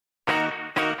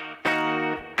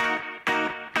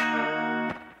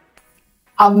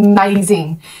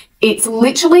amazing. It's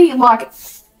literally like,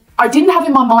 I didn't have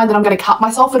in my mind that I'm going to cut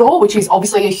myself at all, which is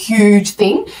obviously a huge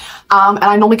thing. And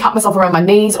I normally cut myself around my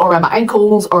knees or around my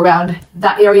ankles or around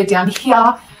that area down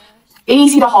here.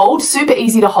 Easy to hold, super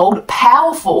easy to hold,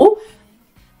 powerful.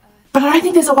 But I don't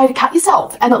think there's a way to cut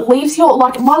yourself. And it leaves your,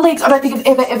 like my legs, I don't think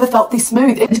I've ever felt this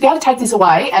smooth. And to be able to take this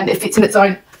away, and it fits in its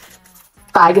own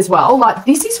bag as well, like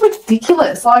this is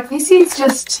ridiculous. Like this is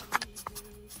just,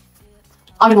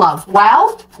 I'm in love.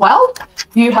 Wow, well,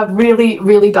 you have really,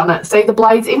 really done it. See the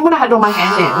blades, even when I had it on my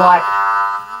hand there, like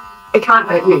it can't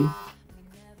hurt you.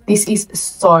 This is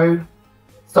so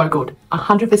good,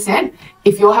 100%.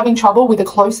 If you're having trouble with a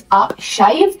close-up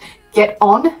shave, get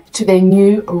on to their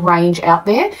new range out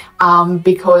there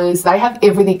because they have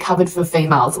everything covered for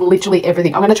females, literally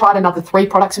everything. I'm going to try another 3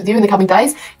 products with you in the coming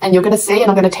days, and you're going to see, and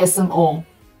I'm going to test them all.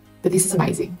 But this is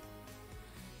amazing.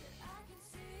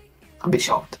 I'm a bit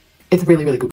shocked. It's really, really good.